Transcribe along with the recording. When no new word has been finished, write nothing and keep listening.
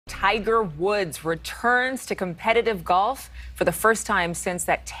Tiger Woods returns to competitive golf for the first time since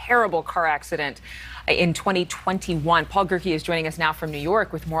that terrible car accident in 2021. Paul Gerke is joining us now from New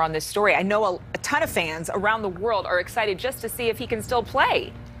York with more on this story. I know a ton of fans around the world are excited just to see if he can still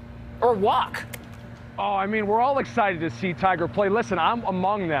play or walk. Oh, I mean, we're all excited to see Tiger play. Listen, I'm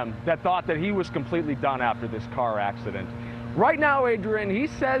among them that thought that he was completely done after this car accident. Right now, Adrienne, he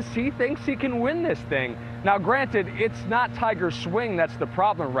says he thinks he can win this thing. Now, granted, it's not Tiger's swing that's the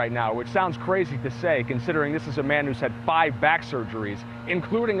problem right now, which sounds crazy to say, considering this is a man who's had 5 back surgeries,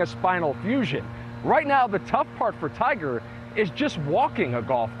 including a spinal fusion. Right now, the tough part for Tiger is just walking a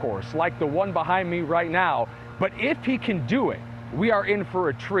golf course like the one behind me right now. But if he can do it, we are in for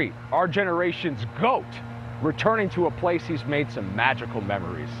a treat. Our generation's GOAT, returning to a place he's made some magical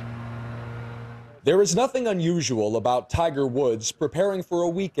memories. There is nothing unusual about Tiger Woods preparing for a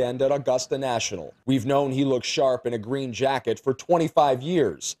weekend at Augusta National. We've known he looks sharp in a green jacket for 25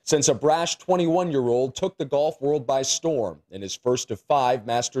 years, since a brash 21-year-old took the golf world by storm in his first of 5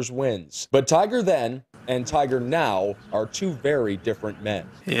 Masters wins. But Tiger then and Tiger now are 2 very different men.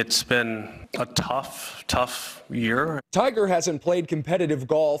 It's been a tough year. Tiger hasn't played competitive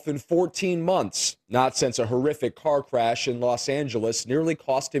golf in 14 months, not since a horrific car crash in Los Angeles nearly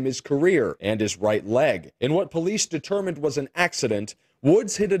cost him his career and his right leg. In what police determined was an accident,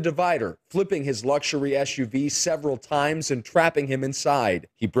 Woods hit a divider, flipping his luxury SUV several times and trapping him inside.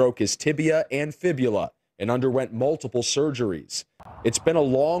 He broke his tibia and fibula and underwent multiple surgeries. It's been a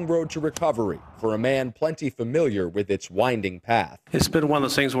long road to recovery for a man plenty familiar with its winding path. It's been one of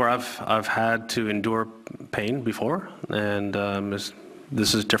those things where I've had to endure pain before, and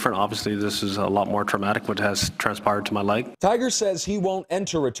this is different. Obviously, this is a lot more traumatic, what has transpired to my leg. Tiger says he won't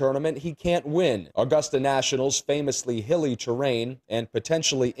enter a tournament he can't win. Augusta National's famously hilly terrain and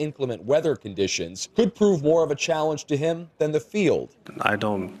potentially inclement weather conditions could prove more of a challenge to him than the field. I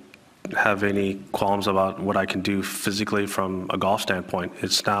don't have any qualms about what I can do physically from a golf standpoint.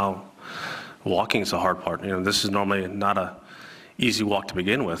 It's now walking is the hard part. You know, this is normally not a easy walk to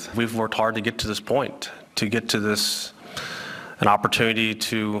begin with. We've worked hard to get to this point, to get to this, an opportunity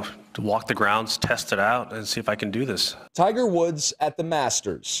to walk the grounds, test it out, and see if I can do this. Tiger Woods at the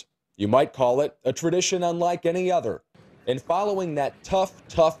Masters. You might call it a tradition unlike any other. And following that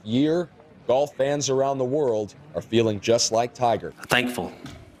tough year, golf fans around the world are feeling just like Tiger. Thankful.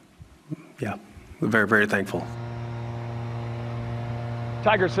 Yeah, very, very thankful.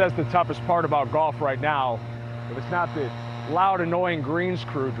 Tiger says the toughest part about golf right now, if it's not the loud, annoying greens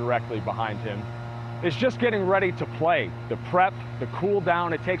crew directly behind him, it's just getting ready to play. The prep, the cool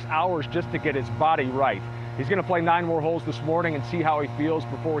down, it takes hours just to get his body right. He's going to play 9 more holes this morning and see how he feels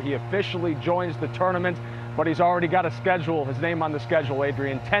before he officially joins the tournament. But he's already got a schedule, his name on the schedule,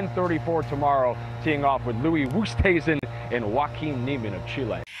 Adrienne, 10:34 tomorrow, teeing off with Louis Oosthuizen and Joaquin Niemann of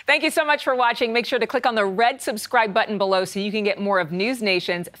Chile. Thank you so much for watching. Make sure to click on the red subscribe button below so you can get more of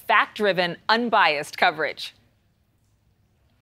NewsNation's fact-driven, unbiased coverage.